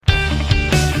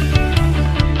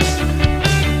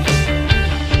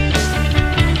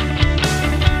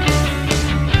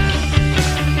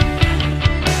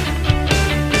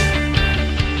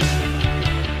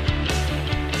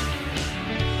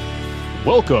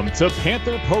Welcome to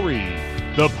Panther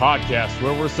Parade, the podcast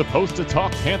where we're supposed to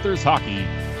talk Panthers hockey,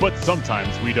 but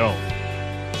sometimes we don't.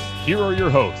 Here are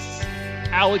your hosts,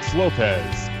 Alex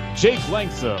Lopez, Jake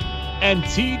Langsam, and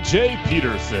TJ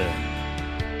Peterson.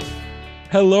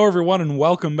 Hello, everyone, and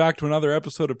welcome back to another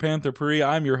episode of Panther Parade.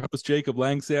 I'm your host, Jacob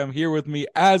Langsam. Here with me,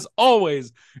 as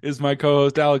always, is my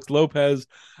co-host, Alex Lopez.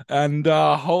 And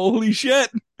holy shit,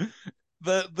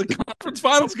 the conference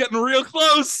finals getting real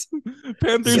close.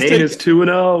 Panthers Zane is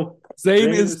 2-0. Zane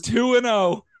is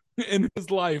 2-0 in his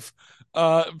life.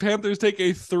 Panthers take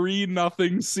a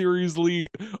 3-0 series lead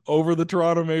over the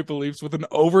Toronto Maple Leafs with an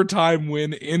overtime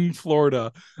win in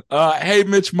Florida. Hey,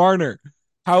 Mitch Marner,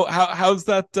 how's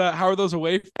that? How are those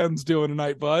away fans doing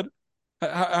tonight, bud?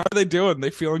 How are they doing? They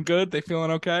feeling good? They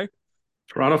feeling okay?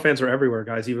 Toronto fans are everywhere,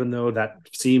 guys, even though that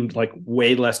seemed like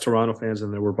way less Toronto fans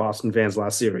than there were Boston fans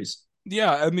last series.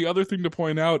 Yeah, and the other thing to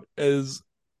point out is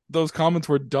those comments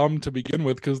were dumb to begin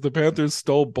with because the Panthers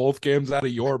stole both games out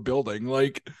of your building.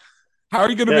 Like, how are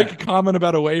you going to make a comment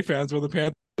about away fans when the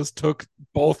Panthers took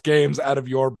both games out of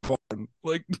your barn?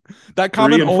 Like, that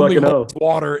comment only holds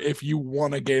water if you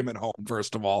won a game at home,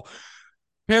 first of all.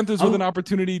 Panthers with an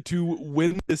opportunity to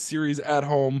win this series at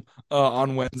home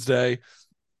on Wednesday.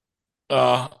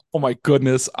 Oh my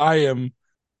goodness,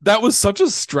 that was such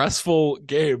a stressful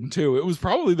game too. It was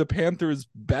probably the Panthers'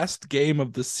 best game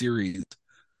of the series.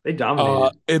 They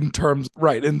dominated in terms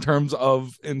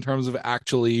of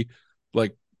actually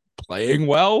like playing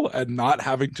well and not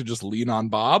having to just lean on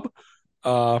Bob.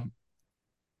 So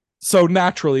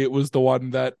naturally, it was the one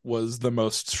that was the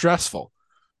most stressful.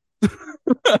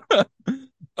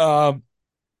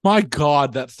 My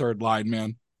God, that third line,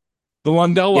 man, the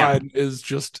Lundell line is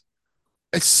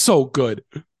just—it's so good.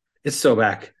 It's so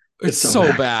back. It's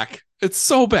so back. It's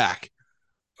so back.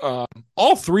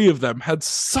 All three of them had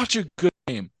such a good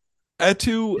game.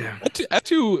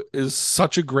 Etu is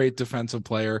such a great defensive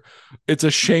player. It's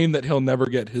a shame that he'll never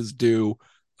get his due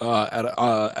at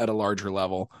a larger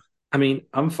level. I mean,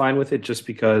 I'm fine with it just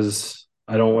because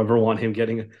I don't ever want him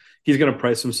getting. He's going to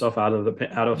price himself out of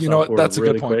You know what? That's really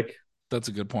a good point. Quick. That's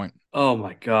a good point. Oh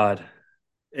my God,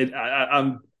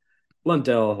 I'm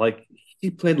Lundell. Like, he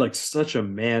played like such a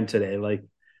man today. Like,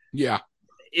 yeah,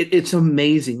 it's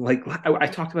amazing. Like, I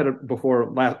talked about it before,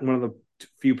 one of the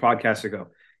few podcasts ago.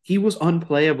 He was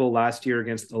unplayable last year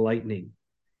against the Lightning.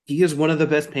 He is one of the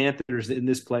best Panthers in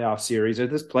this playoff series, or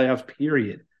this playoff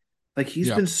period. Like, he's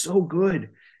been so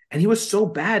good, and he was so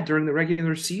bad during the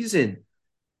regular season.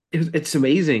 It's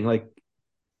amazing. Like,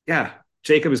 yeah,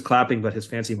 Jacob is clapping, but his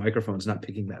fancy microphone's not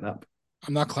picking that up.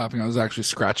 I'm not clapping. I was actually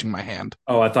scratching my hand.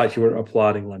 Oh, I thought you were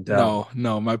applauding Lundell.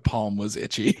 No, my palm was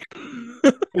itchy.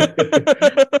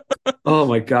 Oh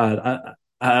my God.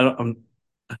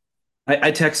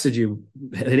 I texted you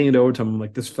heading into overtime. I'm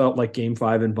like, this felt like game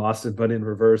 5 in Boston, but in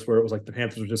reverse, where it was like the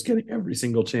Panthers were just getting every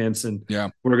single chance and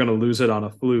we're going to lose it on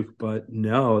a fluke. But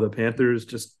no, the Panthers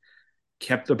just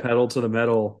kept the pedal to the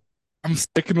metal. I'm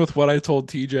sticking with what I told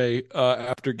TJ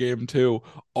after game 2.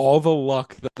 All the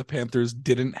luck that the Panthers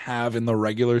didn't have in the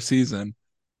regular season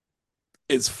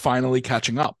is finally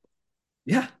catching up.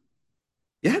 Yeah.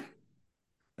 Yeah.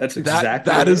 That's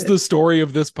exactly that is the story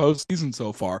of this postseason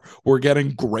so far. We're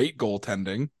getting great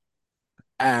goaltending,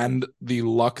 and the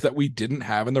luck that we didn't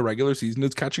have in the regular season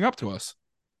is catching up to us.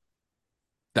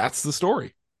 That's the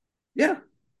story. Yeah.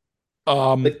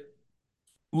 Etu,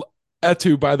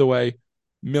 by the way,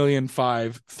 $1.5 million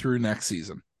through next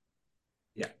season.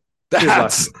 Yeah.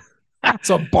 That's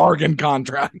a bargain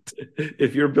contract.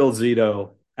 If you're Bill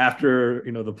Zito, after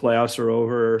the playoffs are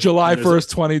over, July 1st,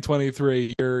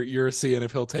 2023, you're seeing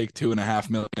if he'll take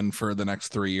 $2.5 million for the next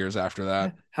 3 years after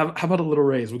that. How about a little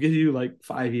raise? We'll give you like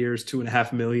 5 years,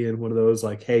 $2.5 million. One of those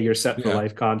like, hey, you're set for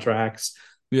life contracts.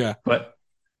 Yeah, but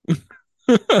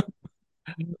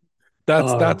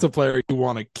that's a player you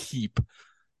want to keep.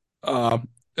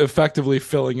 Effectively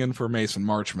filling in for Mason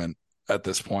Marchment at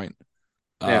this point.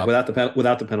 Without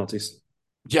the penalties.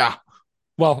 Yeah,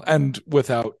 well, and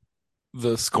without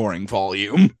the scoring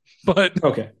volume, but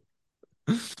okay.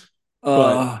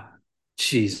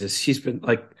 Jesus, he's been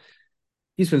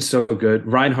so good.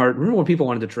 Reinhart, remember when people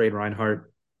wanted to trade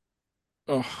Reinhart?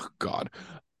 Oh God,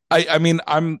 I mean,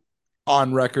 I'm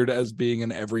on record as being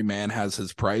an every man has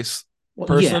his price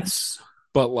person, yes.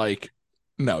 But like,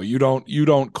 no, you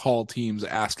don't call teams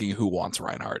asking who wants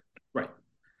Reinhart. Right.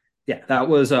 Yeah, that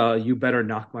was you better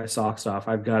knock my socks off.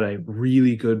 I've got a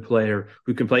really good player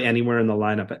who can play anywhere in the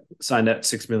lineup, signed at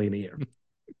 $6 million a year.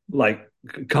 Like,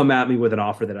 come at me with an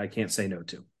offer that I can't say no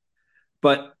to.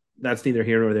 But that's neither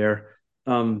here nor there.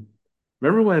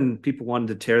 Remember when people wanted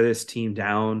to tear this team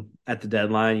down at the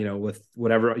deadline, with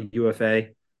whatever UFA?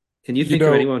 Can you You think of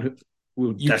know, anyone who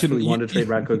you can. desperately wanted to trade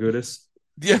Radko Gudas?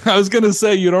 Yeah, I was gonna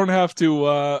say you don't have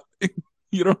to.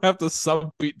 You don't have to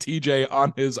subtweet TJ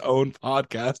on his own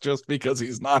podcast just because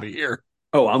he's not here.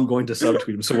 Oh, I'm going to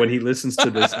subtweet him. So when he listens to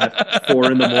this at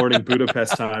 4 a.m.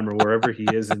 Budapest time or wherever he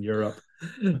is in Europe,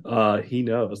 he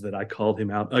knows that I called him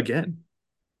out again.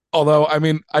 Although, I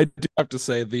mean, I do have to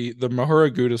say the Mahura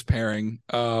Gudas pairing,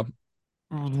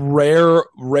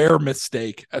 rare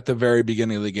mistake at the very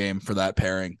beginning of the game for that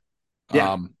pairing.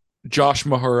 Yeah. Josh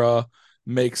Mahura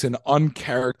makes an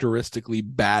uncharacteristically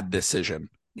bad decision.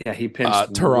 Yeah, he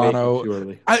pinched Toronto. way too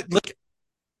early.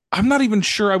 I'm not even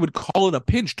sure I would call it a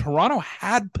pinch. Toronto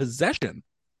had possession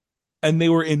and they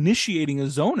were initiating a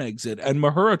zone exit, and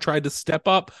Mahura tried to step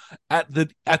up at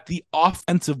the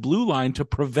offensive blue line to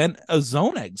prevent a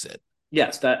zone exit.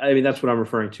 Yes, that's what I'm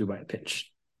referring to by a pinch.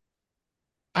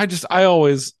 I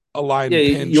always align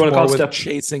pinch you want to more call with step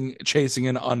chasing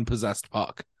an unpossessed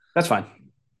puck. That's fine.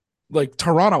 Like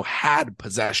Toronto had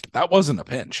possession. That wasn't a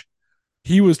pinch.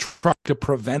 He was trying to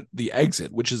prevent the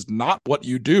exit, which is not what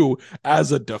you do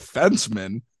as a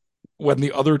defenseman when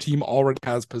the other team already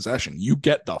has possession. You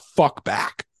get the fuck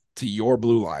back to your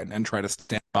blue line and try to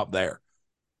stand up there.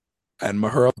 And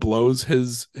Mahura blows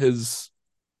his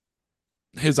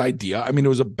idea. I mean, it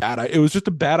was just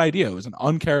a bad idea. It was an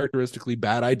uncharacteristically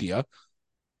bad idea.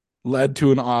 Led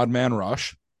to an odd man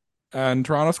rush, and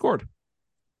Toronto scored.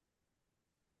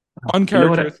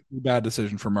 Uncharacteristically bad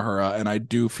decision for Mahura, and I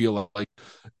do feel like,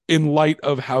 in light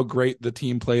of how great the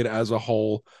team played as a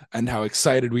whole and how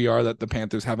excited we are that the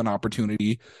Panthers have an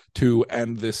opportunity to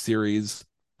end this series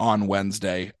on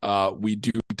Wednesday, we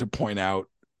do need to point out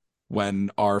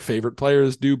when our favorite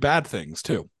players do bad things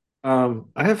too. I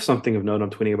have something of note I'm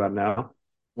tweeting about now.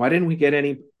 Why didn't we get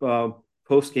any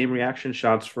post-game reaction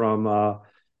shots from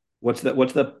what's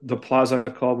the plaza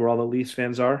called where all the Leafs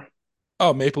fans are?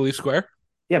 Oh, Maple Leaf Square?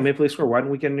 Yeah, Maple Leaf Square. Why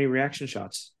didn't we get any reaction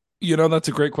shots? That's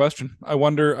a great question. I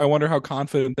wonder how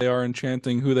confident they are in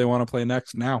chanting who they want to play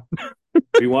next now.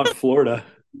 We want Florida.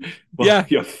 Well, yeah,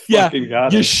 you fucking got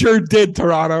it. You it. Sure did,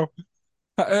 Toronto.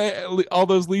 All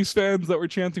those Leafs fans that were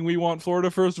chanting "We want Florida."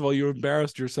 First of all, you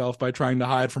embarrassed yourself by trying to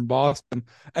hide from Boston,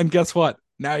 and guess what?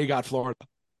 Now you got Florida.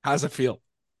 How's it feel?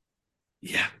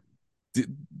 Yeah.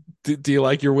 Do you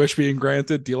like your wish being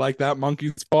granted? Do you like that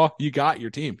monkey's paw? You got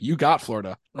your team. You got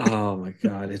Florida. Oh my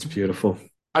God, it's beautiful.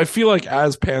 I feel like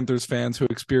as Panthers fans who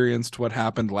experienced what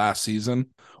happened last season,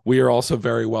 we are also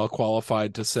very well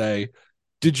qualified to say,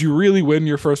 did you really win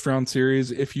your first round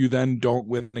series if you then don't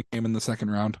win the game in the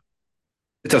second round?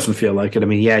 It doesn't feel like it. I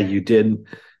mean, yeah, you did.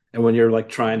 And when you're like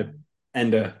trying to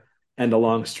end a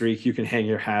long streak, you can hang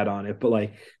your hat on it. But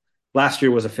like last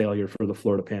year was a failure for the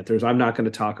Florida Panthers. I'm not going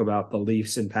to talk about the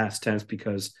Leafs in past tense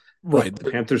because the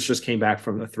Panthers just came back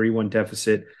from a 3-1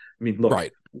 deficit. I mean,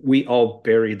 look, we all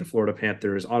buried the Florida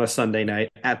Panthers on a Sunday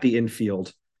night at the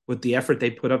infield with the effort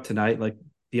they put up tonight. Like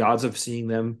the odds of seeing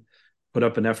them put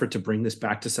up an effort to bring this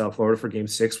back to South Florida for Game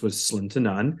 6 was slim to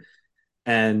none.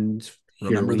 And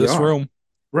remember this room.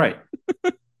 Right.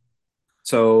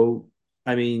 So,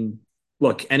 I mean,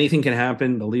 look, anything can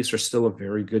happen. The Leafs are still a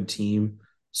very good team.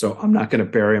 So I'm not going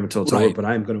to bury them until it's over, but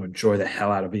I'm going to enjoy the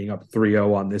hell out of being up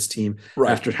 3-0 on this team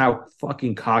after how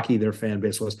fucking cocky their fan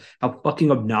base was, how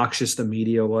fucking obnoxious the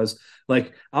media was.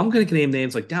 Like, I'm going to name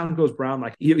names like Down Goes Brown.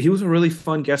 Like, he was a really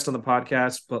fun guest on the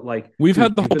podcast, but like, we've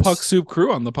had the whole Puck Soup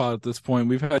crew on the pod at this point.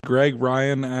 We've had Greg,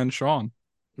 Ryan, and Sean.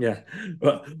 Yeah.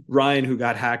 Ryan, who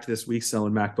got hacked this week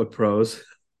selling MacBook Pros.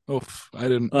 Oof, I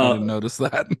didn't notice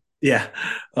that. Yeah.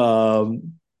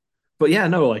 But yeah,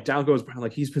 no, like Down Goes Brown,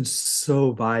 like he's been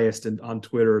so biased and on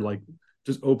Twitter, like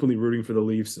just openly rooting for the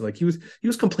Leafs. Like he was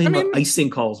complaining about icing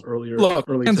calls earlier. Look,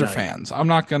 fans are fans. I'm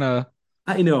not gonna.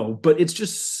 I know, but it's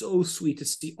just so sweet to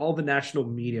see all the national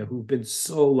media who've been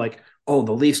so like, oh,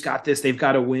 the Leafs got this, they've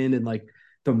got to win, and like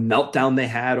the meltdown they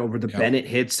had over the Bennett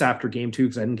hits after Game 2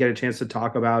 because I didn't get a chance to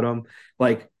talk about them.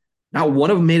 Like, not one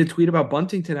of them made a tweet about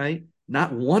bunting tonight.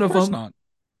 Not one of them. Not.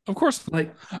 Of course.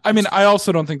 Like, I mean, I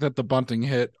also don't think that the bunting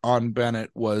hit on Bennett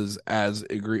was as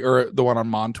or the one on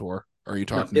Montour. Are you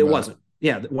talking about? It wasn't.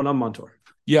 Yeah, the one on Montour.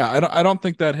 Yeah, I don't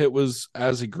think that hit was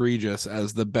as egregious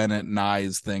as the Bennett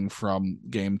Nyes thing from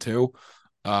Game 2.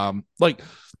 Like,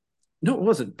 no, it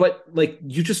wasn't. But like,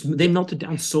 they melted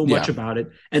down so much about it,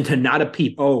 and to not a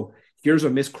peep. Oh, here's a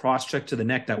missed cross check to the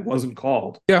neck that wasn't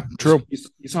called. Yeah, true.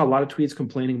 You saw a lot of tweets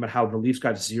complaining about how the Leafs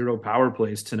got 0 power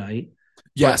plays tonight.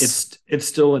 Yes, but it's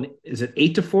still is it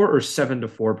 8-4 or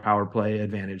 7-4 power play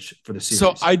advantage for the series?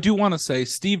 So I do want to say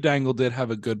Steve Dangle did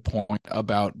have a good point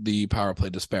about the power play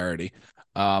disparity.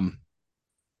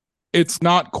 It's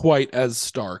not quite as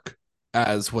stark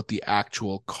as what the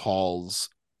actual calls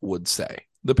would say.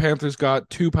 The Panthers got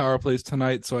 2 power plays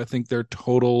tonight, so I think their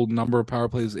total number of power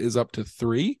plays is up to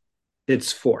 3.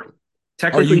 It's 4. Are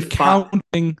Technically you 5.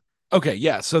 counting? Okay,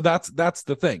 yeah. So that's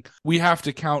the thing. We have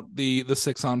to count the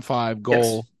 6-on-5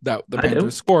 goal that the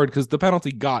Panthers scored because the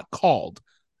penalty got called.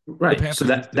 Right. So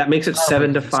that makes it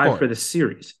 7-5 for the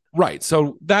series. Right.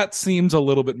 So that seems a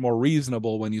little bit more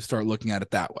reasonable when you start looking at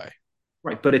it that way.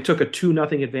 Right. But it took a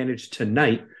 2-0 advantage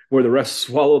tonight where the refs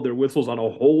swallowed their whistles on a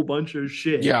whole bunch of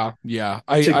shit. Yeah.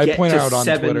 I point out on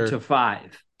Twitter 7-5.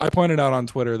 I pointed out on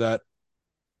Twitter that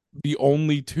the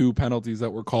only 2 penalties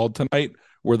that were called tonight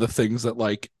were the things that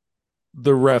like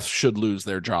the refs should lose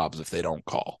their jobs if they don't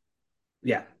call.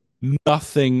 Yeah.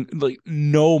 Nothing, like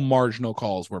no marginal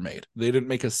calls were made. They didn't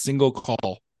make a single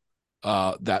call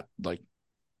that like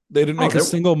they didn't make a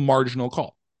single marginal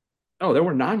call. Oh, there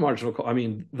were non-marginal calls. I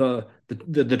mean, the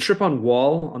trip on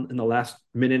Wall in the last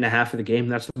minute and a half of the game,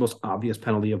 that's the most obvious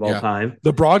penalty of all time.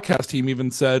 The broadcast team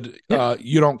even said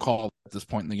you don't call at this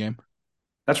point in the game.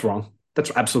 That's wrong.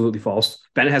 That's absolutely false.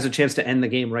 Bennett has a chance to end the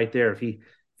game right there if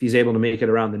he's able to make it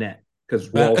around the net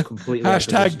because Wall's completely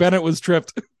hashtag Bennett was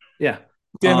tripped. Yeah.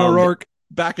 Dan O'Rourke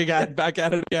back at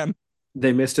it again.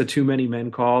 They missed a too many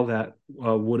men call that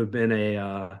would have been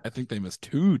a. I think they missed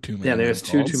too many. Yeah, they missed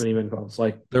too many men calls.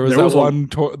 Like there was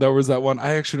that one.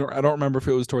 I don't remember if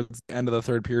it was towards the end of the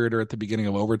third period or at the beginning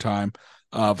of overtime.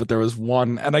 But there was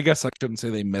one, and I guess I shouldn't say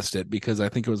they missed it because I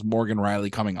think it was Morgan Riley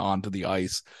coming onto the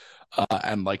ice,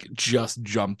 and like just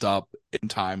jumped up in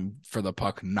time for the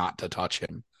puck not to touch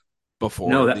him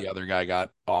before the other guy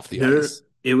got off the ice.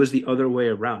 It was the other way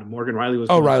around. Morgan Riley was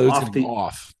Riley was getting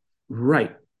off.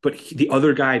 Right. But the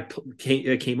other guy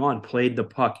came on, played the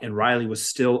puck, and Riley was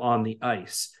still on the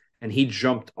ice. And he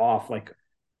jumped off like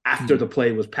after the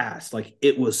play was passed. Like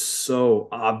it was so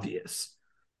obvious.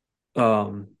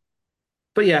 But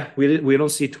yeah, we don't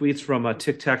see tweets from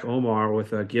Tic Tac Omar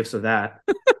with gifs of that.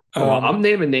 I'm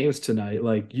naming names tonight.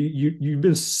 Like you've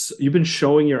been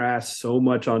showing your ass so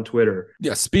much on Twitter.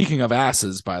 Yeah. Speaking of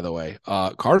asses, by the way,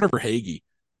 Carter Verhaeghe,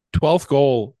 12th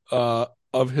goal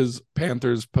of his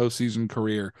Panthers postseason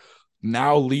career,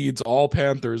 now leads all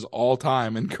Panthers all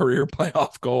time in career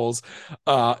playoff goals.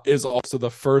 Is also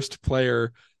the first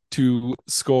player to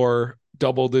score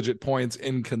double-digit points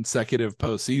in consecutive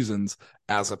postseasons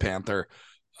as a Panther.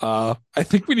 I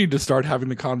think we need to start having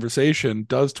the conversation.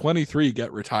 Does 23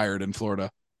 get retired in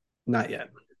Florida? Not yet.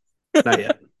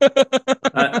 I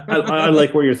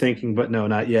like where you're thinking, but no,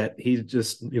 not yet. He's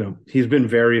just, he's been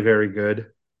very, very good.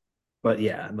 But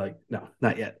yeah, like, no,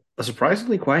 not yet. A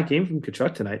surprisingly quiet game from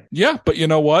Tkachuk tonight. Yeah, but you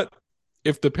know what?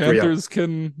 If the Panthers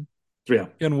can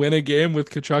win a game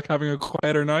with Tkachuk having a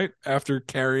quieter night after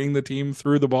carrying the team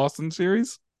through the Boston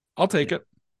series, I'll take it.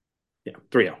 Yeah,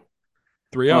 3-0.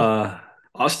 3-0.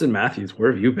 Austin Matthews,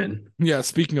 where have you been? Yeah,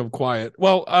 speaking of quiet.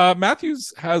 Well,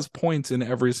 Matthews has points in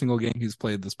every single game he's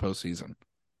played this postseason.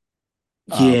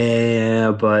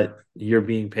 Yeah, but you're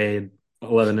being paid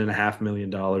 $11.5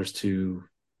 million to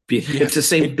be. It's the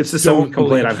same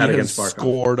complaint I've had against Barkov.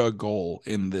 Scored a goal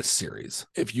in this series.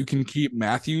 If you can keep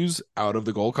Matthews out of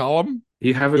the goal column,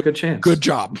 you have a good chance. Good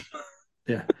job.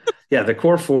 Yeah. The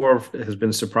core four has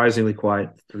been surprisingly quiet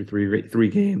through three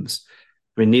games.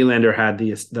 I mean, Nylander had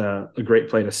a great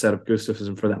play to set up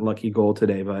Gustafsson for that lucky goal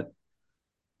today, but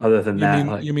other than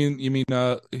you mean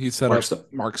he set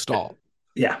up Mark Stahl.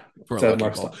 Yeah, for a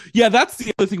lucky goal. Yeah, that's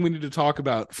the other thing we need to talk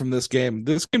about from this game.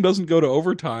 This game doesn't go to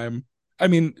overtime. I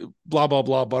mean, blah blah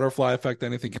blah, butterfly effect.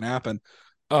 Anything can happen.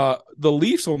 The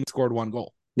Leafs only scored 1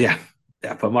 goal. Yeah,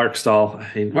 but Mark Stahl.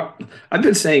 I've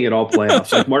been saying it all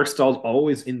playoffs. Like Mark Stahl's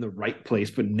always in the right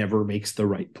place, but never makes the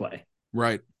right play.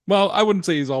 Right. Well, I wouldn't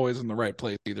say he's always in the right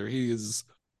place either. He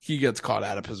gets caught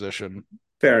out of position.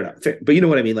 Fair enough. But you know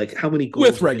what I mean? Like how many goals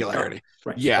with regularity.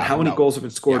 Right. Yeah. How many goals have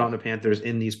been scored on the Panthers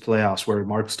in these playoffs where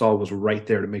Mark Stahl was right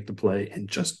there to make the play and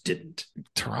just didn't?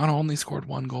 Toronto only scored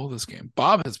 1 goal this game.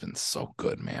 Bob has been so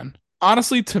good, man.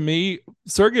 Honestly, to me,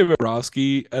 Sergei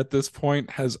Bobrovsky at this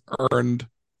point has earned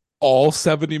all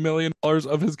 $70 million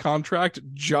of his contract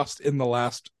just in the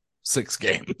last 6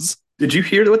 games. Did you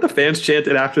hear what the fans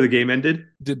chanted after the game ended?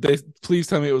 Did they please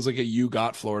tell me it was like a "You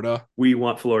got Florida"? We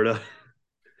want Florida.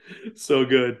 So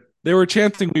good. They were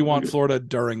chanting "We want Florida"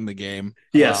 during the game.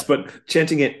 Yes, but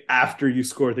chanting it after you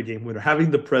scored the game winner, having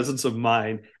the presence of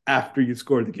mind after you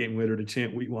scored the game winner to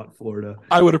chant "We want Florida."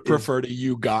 I would have preferred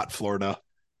 "You got Florida."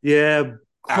 Yeah,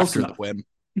 after the win.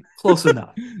 Close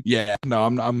enough. Yeah, no,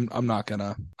 I'm not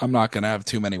gonna have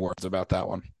too many words about that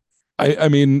one. I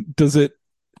mean, does it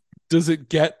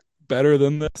get better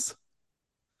than this?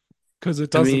 because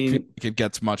it doesn't feel like it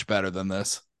gets much better than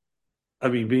this. I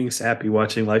mean, being sappy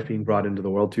watching life being brought into the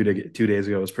world 2 days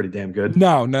ago was pretty damn good.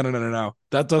 No.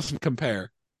 That doesn't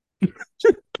compare.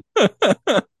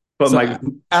 But So, my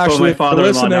Ashley, if you're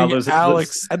father-in-law now listening, lives.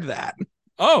 Alex said that.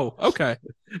 Oh, okay.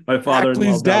 My father-in-law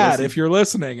Ashley's now dad, listens. if you're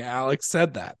listening, Alex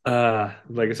said that.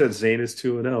 Like I said, Zane is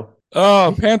 2-0.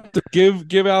 Oh, Panther,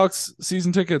 give Alex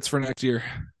season tickets for next year.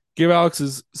 Give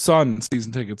Alex's son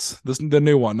season tickets. The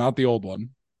new one, not the old one.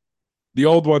 The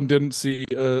old one didn't see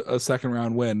a second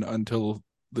round win until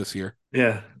this year.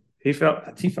 Yeah, he fell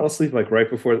asleep like right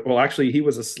before. Well, actually, he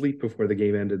was asleep before the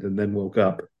game ended and then woke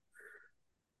up.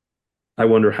 I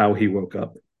wonder how he woke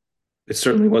up. It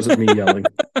certainly wasn't me yelling.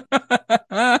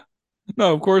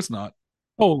 No, of course not.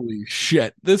 Holy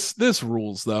shit. This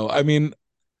rules though. I mean,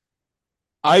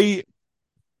 I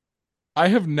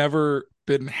have never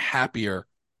been happier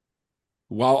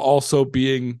while also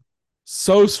being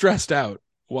so stressed out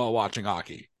while watching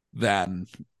hockey than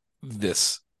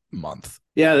this month.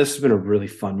 Yeah, this has been a really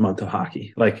fun month of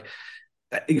hockey. Like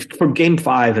from game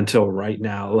 5 until right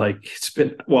now, like it's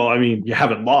been, well, I mean, you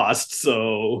haven't lost,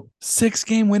 so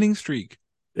 6-game winning streak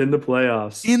in the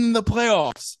playoffs.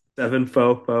 7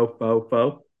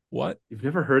 faux. What? You've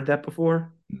never heard that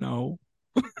before? No.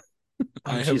 Oh,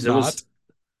 I geez, have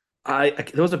not.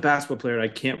 There was a basketball player, I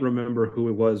can't remember who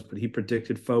it was, but he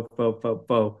predicted faux for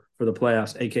the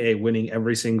playoffs, aka winning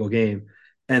every single game,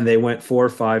 and they went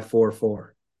 4-5-4-4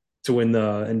 to win the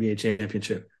NBA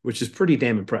championship, which is pretty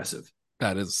damn impressive.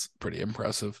 That is pretty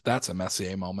impressive. That's a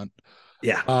Messier moment.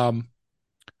 Yeah.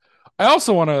 I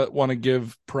also want to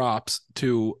give props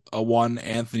to one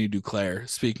Anthony Duclair.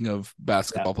 Speaking of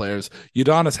basketball players,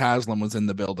 Udonis Haslem was in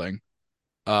the building.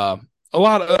 The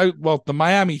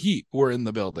Miami Heat were in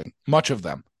the building, much of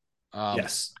them.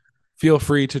 Yes. Feel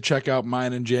free to check out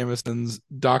mine and Jameson's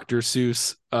Dr.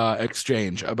 Seuss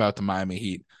exchange about the Miami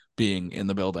Heat being in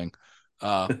the building.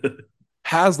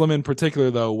 Haslem in particular,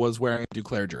 though, was wearing a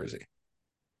Duclair jersey.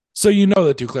 So you know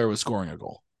that Duclair was scoring a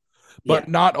goal. But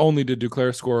not only did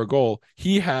Duclair score a goal,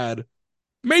 he had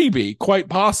maybe, quite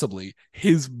possibly,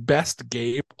 his best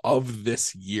game of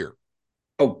this year.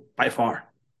 Oh, by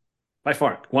far. By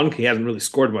far. One, he hasn't really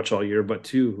scored much all year, but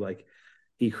two, like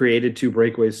he created 2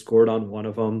 breakaways, scored on one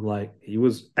of them. Like he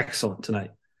was excellent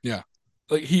tonight. Yeah.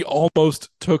 Like he almost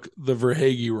took the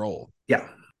Verhaeghe role. Yeah.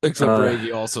 Except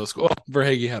Verhaeghe also scored. Well,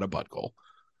 Verhaeghe had a butt goal,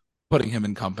 putting him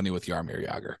in company with Jaromir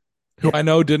Jagr, who I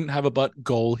know didn't have a butt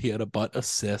goal. He had a butt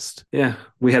assist. Yeah.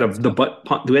 We had the butt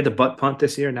punt. We had the butt punt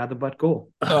this year, now the butt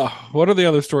goal. What are the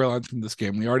other storylines from this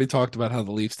game? We already talked about how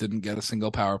the Leafs didn't get a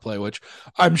single power play, which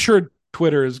I'm sure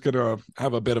Twitter is going to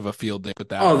have a bit of a field day with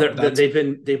that. Oh, they've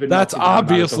been. That's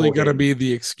obviously going to be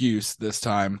the excuse this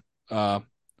time.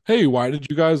 Hey, why did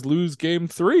you guys lose game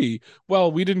 3?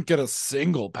 Well, we didn't get a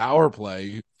single power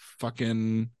play.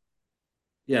 Fucking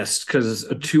yes, because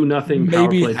a 2-0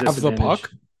 maybe power play have the puck.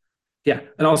 Yeah,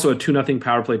 and also a 2-0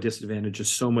 power play disadvantage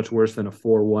is so much worse than a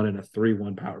 4-1 and a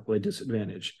 3-1 power play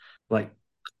disadvantage. Like,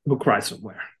 go cry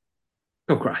somewhere.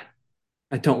 Go cry.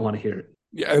 I don't want to hear it.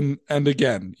 Yeah, and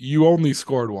again, you only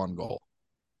scored 1 goal.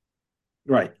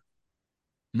 Right.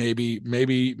 Maybe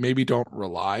don't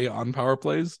rely on power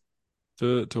plays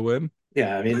to win.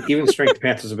 Yeah, I mean, even strength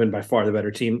Panthers have been by far the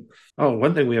better team. Oh,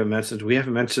 one thing we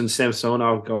haven't mentioned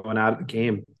Samsonov going out of the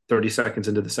game 30 seconds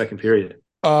into the second period.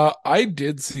 I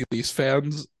did see Leafs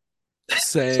fans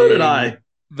say so did I.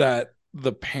 That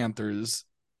the Panthers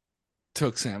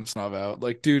took Samsonov out.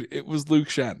 Like, dude, it was Luke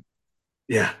Schenn.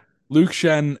 Yeah. Luke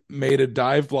Schenn made a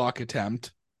dive block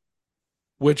attempt,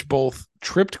 which both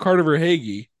tripped Carter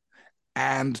Verhaeghe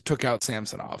and took out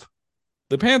Samsonov.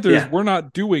 The Panthers were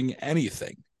not doing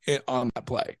anything on that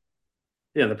play.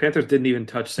 Yeah, the Panthers didn't even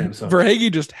touch Samsonov.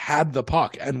 Verhaeghe just had the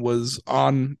puck and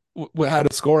had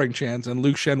a scoring chance, and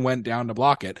Luke Schenn went down to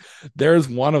block it. There's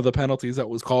one of the penalties that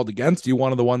was called against you,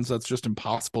 one of the ones that's just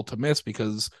impossible to miss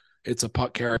because it's a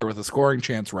puck carrier with a scoring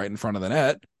chance right in front of the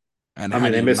net. And I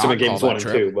mean, they missed him in games 1 and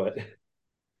 2, but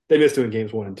they missed him in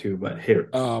games 1 and 2. But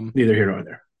neither here nor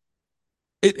there.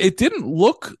 It didn't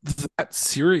look that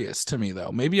serious to me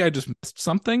though. Maybe I just missed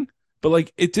something, but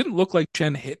like it didn't look like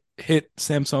Schenn hit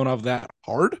Samsonov that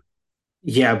hard.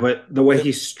 Yeah, but the way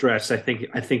he's stretched, I think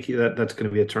that's going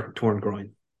to be a torn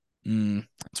groin.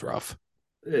 That's rough.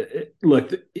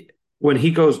 Look, when a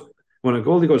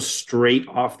goalie goes straight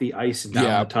off the ice and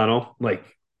down the tunnel, like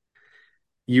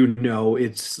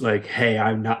it's like, hey,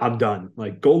 I'm done.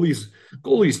 Like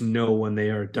goalies know when they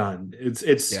are done.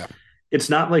 It's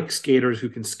not like skaters who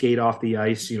can skate off the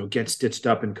ice, get stitched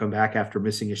up and come back after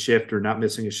missing a shift or not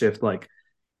missing a shift. Like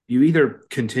you either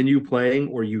continue playing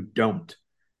or you don't.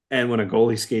 And when a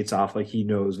goalie skates off, like he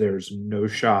knows there's no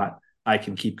shot, I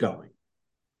can keep going.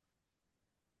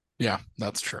 Yeah,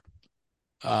 that's true.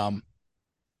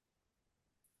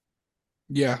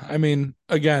 Yeah, I mean,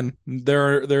 again,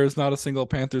 there's not a single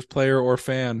Panthers player or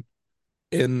fan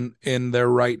in their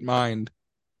right mind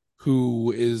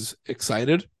who is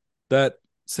excited that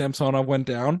Samsonov went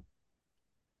down.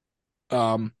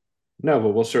 No, but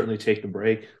we'll certainly take the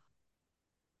break.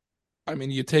 I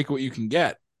mean, you take what you can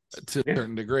get to a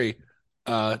certain degree.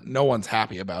 No one's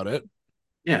happy about it.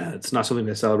 Yeah, it's not something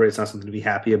to celebrate. It's not something to be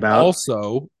happy about.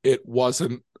 Also, it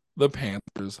wasn't the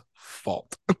Panthers'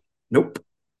 fault. Nope.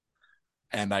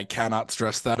 And I cannot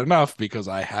stress that enough because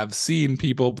I have seen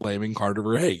people blaming Carter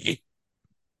Verhaeghe.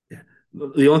 Yeah.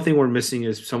 The only thing we're missing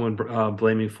is someone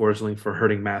blaming Forsling for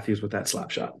hurting Matthews with that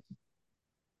slap shot.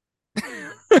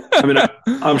 I mean,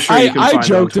 I'm sure you can find I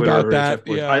joked on Twitter about that.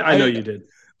 Yeah, I know you did.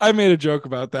 I made a joke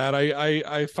about that.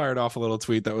 I fired off a little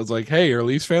tweet that was like, "Hey, are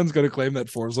Leafs fans going to claim that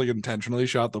Forsling intentionally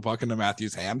shot the puck into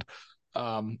Matthews' hand?"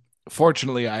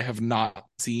 Fortunately, I have not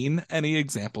seen any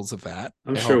examples of that.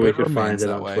 I'm sure we could find it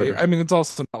on Twitter. I mean, it's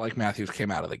also not like Matthews came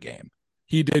out of the game.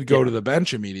 He did go to the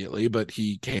bench immediately, but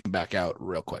he came back out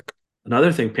real quick.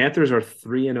 Another thing, Panthers are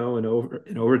 3-0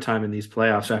 in overtime in these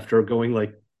playoffs after going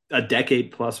like a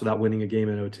decade plus without winning a game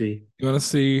in OT. You want to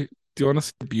see? Do you want to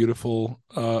see a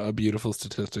beautiful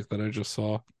statistic that I just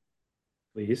saw?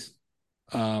 Please.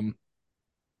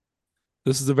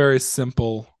 This is a very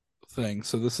simple thing.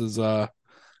 So this is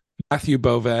Matthew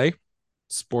Beauvais,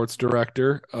 sports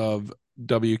director of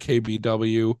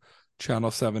WKBW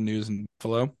Channel 7 News in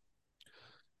Buffalo.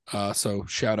 So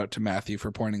shout out to Matthew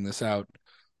for pointing this out.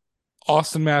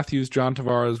 Austin Matthews, John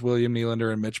Tavares, William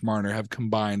Nylander, and Mitch Marner have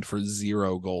combined for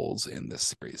 0 goals in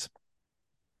this series.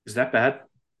 Is that bad?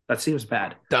 That seems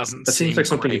bad. That seems like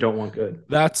something you don't want good.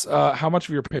 That's how much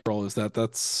of your payroll is that?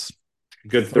 That's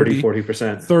good 40%.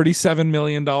 $37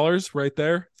 million right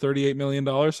there. $38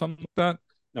 million, something like that.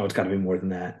 No, it's got to be more than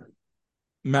that.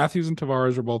 Matthews and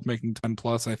Tavares are both making 10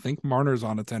 plus. I think Marner's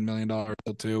on a $10 million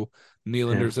deal too.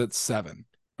 Nylander's at 7.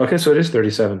 Okay, so it is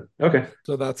 37. Okay.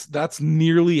 So that's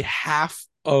nearly half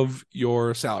of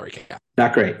your salary cap.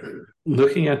 Not great.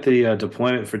 Looking at the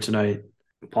deployment for tonight,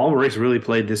 Paul Maurice really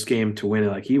played this game to win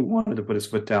it. Like he wanted to put his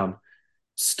foot down.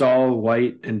 Stahl,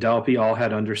 White, and Delpy all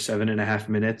had under 7.5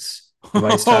 minutes of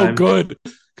ice time. Oh, good.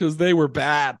 Because they were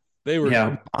bad. They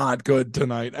were not good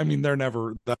tonight. I mean,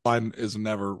 that line is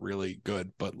never really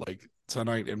good, but like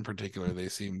tonight in particular, they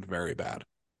seemed very bad.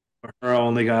 Mahura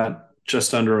only got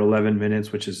just under 11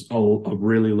 minutes, which is a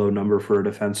really low number for a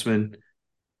defenseman.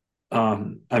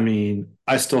 I mean,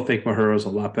 I still think Mahura is a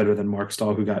lot better than Mark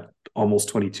Stahl, who got almost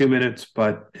 22 minutes,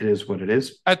 but it is what it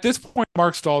is. At this point,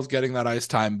 Mark Stahl is getting that ice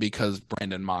time because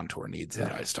Brandon Montour needs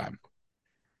that ice time.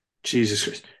 Jesus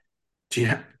Christ.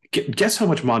 Guess how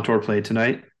much Montour played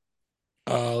tonight?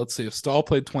 Let's see. If Stahl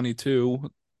played 22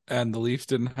 and the Leafs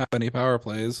didn't have any power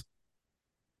plays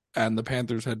and the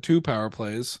Panthers had 2 power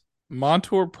plays,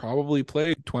 Montour probably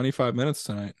played 25 minutes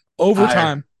tonight.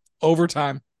 Overtime.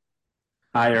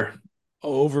 Higher.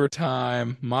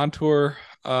 Overtime. Montour,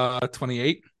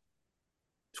 28.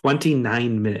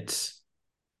 29 minutes.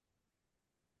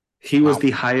 He was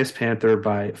the highest Panther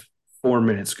by 4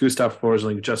 minutes. Gustav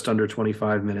Forsling just under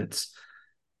 25 minutes.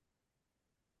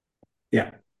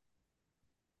 Yeah.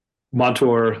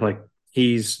 Montour, like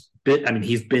he's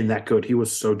been that good. He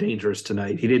was so dangerous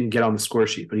tonight. He didn't get on the score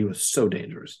sheet, but he was so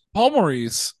dangerous. Paul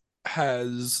Maurice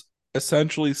has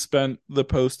essentially spent the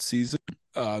postseason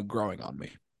growing on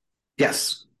me.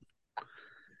 Yes.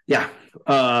 Yeah.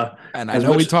 And I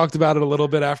know we talked about it a little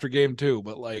bit after game 2,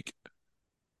 but like,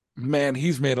 man,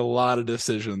 he's made a lot of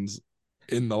decisions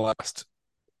in the last,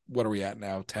 what are we at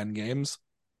now, 10 games,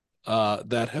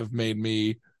 that have made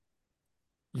me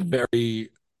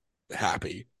very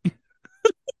happy.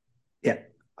 Yeah.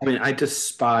 I mean, I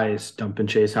despise dump and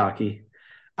chase hockey.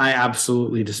 I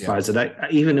absolutely despise it.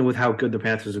 Even with how good the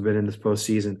Panthers have been in this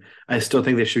postseason, I still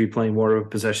think they should be playing more of a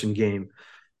possession game.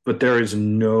 But there is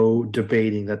no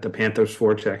debating that the Panthers'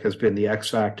 forecheck has been the X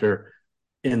factor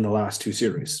in the last 2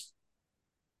 series.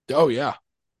 Oh, yeah.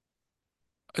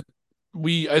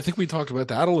 I think we talked about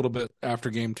that a little bit after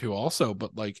game 2 also,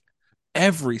 but like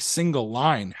every single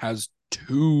line has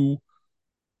 2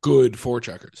 good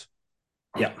forecheckers.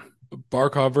 Yeah.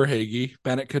 Barkov, Verhaeghe,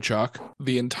 Bennett, Tkachuk,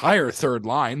 the entire third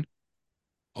line,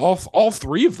 all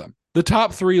 3 of them. The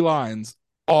top 3 lines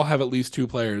all have at least 2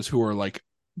 players who are like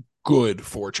good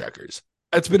forecheckers.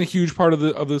 That's been a huge part of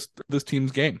this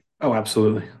team's game. Oh,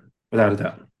 absolutely. Without a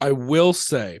doubt. I will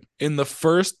say in the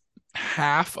first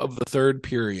half of the third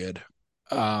period,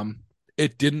 it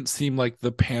it didn't seem like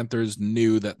the Panthers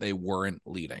knew that they weren't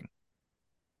leading.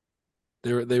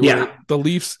 They were the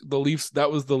Leafs.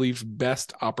 That was the Leafs'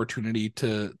 best opportunity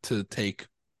to take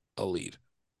a lead.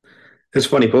 It's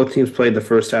funny. Both teams played the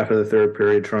first half of the third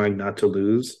period trying not to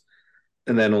lose,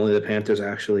 and then only the Panthers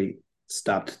actually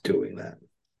stopped doing that.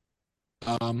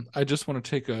 I just want to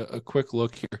take a quick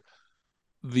look here.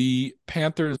 The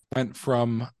Panthers went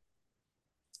from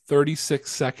 36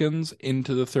 seconds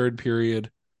into the third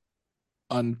period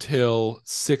until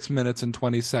 6 minutes and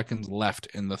 20 seconds left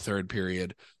in the third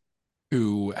period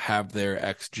to have their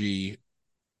XG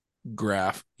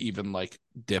graph even like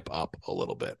dip up a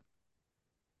little bit.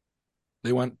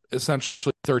 They went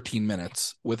essentially 13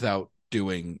 minutes without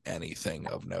doing anything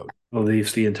of note. Well, the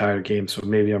Leafs the entire game, so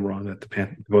maybe I'm wrong that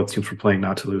both teams were playing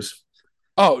not to lose.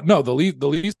 Oh no, the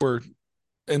Leafs were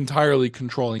entirely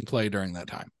controlling play during that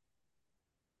time.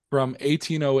 From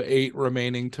 18:08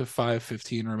 remaining to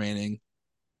 5:15 remaining,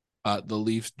 the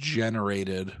Leafs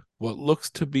generated what looks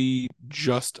to be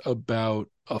just about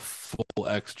a full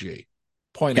XG.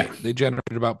 0.8. Yeah. They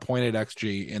generated about 0.8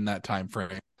 XG in that time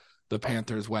frame. The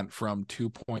Panthers went from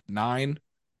 2.9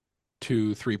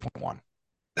 to 3.1.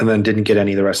 And then didn't get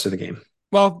any the rest of the game.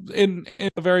 Well, in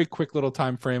a very quick little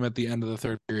time frame at the end of the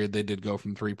third period, they did go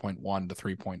from 3.1 to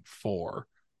 3.4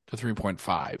 to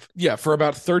 3.5. Yeah, for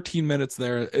about 13 minutes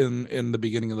there in the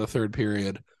beginning of the third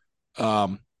period.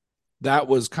 That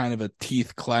was kind of a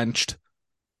teeth clenched,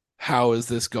 how is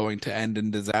this going to end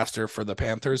in disaster for the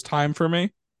Panthers time for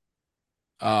me?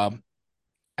 And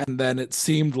then it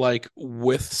seemed like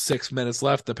with 6 minutes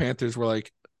left, the Panthers were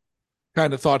like,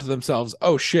 kind of thought to themselves,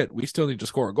 oh shit, we still need to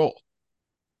score a goal.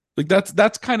 Like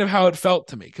that's kind of how it felt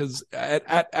to me, because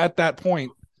at that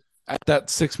point, at that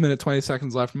 6 minute 20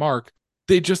 seconds left mark,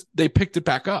 they picked it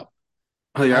back up.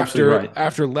 Oh, you're absolutely right.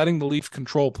 After letting the Leafs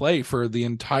control play for the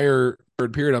entire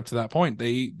third period up to that point,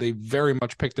 they very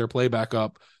much picked their play back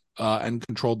up and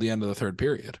controlled the end of the third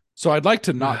period. So I'd like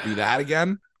to not do that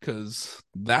again, because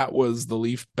that was the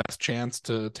Leafs' best chance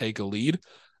to take a lead.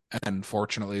 And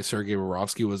fortunately, Sergei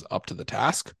Bobrovsky was up to the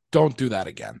task. Don't do that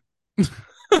again.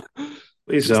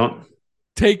 Please don't.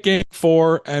 Take game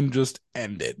 4 and just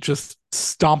end it. Just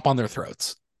stomp on their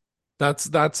throats. That's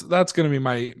going to be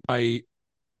my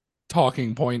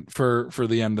talking point for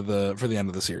the end of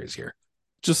the series here.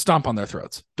 Just stomp on their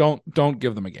throats. Don't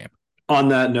give them a game. On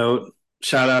that note,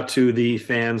 shout out to the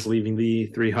fans leaving the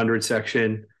 300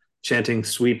 section, chanting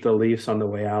 "Sweep the Leafs" on the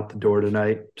way out the door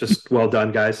tonight. Just well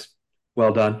done, guys.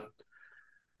 Well done.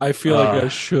 I feel like I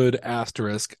should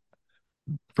asterisk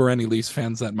for any Leafs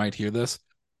fans that might hear this.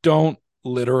 Don't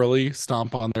literally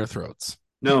stomp on their throats.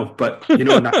 No, but you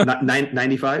know, not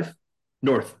 95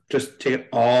 north. Just take it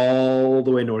all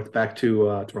the way north back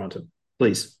to Toronto,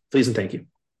 please, and thank you.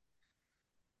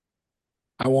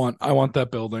 I want that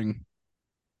building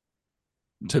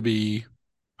to be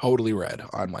totally red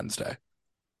on Wednesday.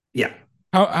 Yeah.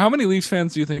 How many Leafs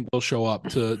fans do you think will show up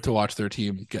to watch their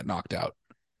team get knocked out?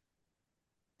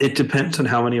 It depends on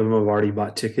how many of them have already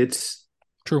bought tickets.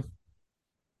 True.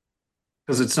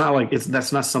 Because it's not like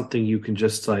that's not something you can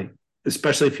just like,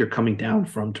 especially if you're coming down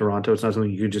from Toronto, it's not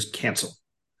something you can just cancel.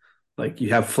 Like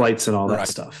you have flights and all that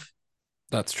stuff.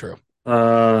 That's true.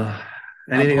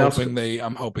 Anything else?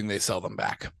 I'm hoping they sell them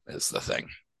back is the thing.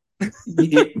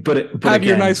 but have again,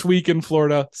 your nice week in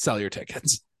Florida. Sell your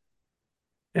tickets.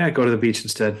 Yeah, go to the beach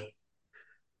instead.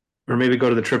 Or maybe go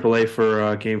to the AAA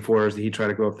for Game 4 as the Heat try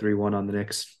to go up 3-1 on the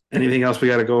Knicks. Anything else we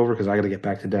got to go over? Because I got to get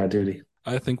back to dad duty.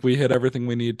 I think we hit everything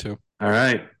we need to. All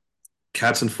right.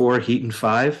 Cats in 4, Heat in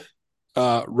 5.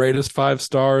 Rate us 5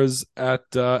 stars at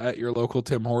your local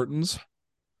Tim Hortons.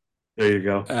 There you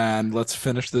go. And let's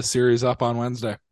finish this series up on Wednesday.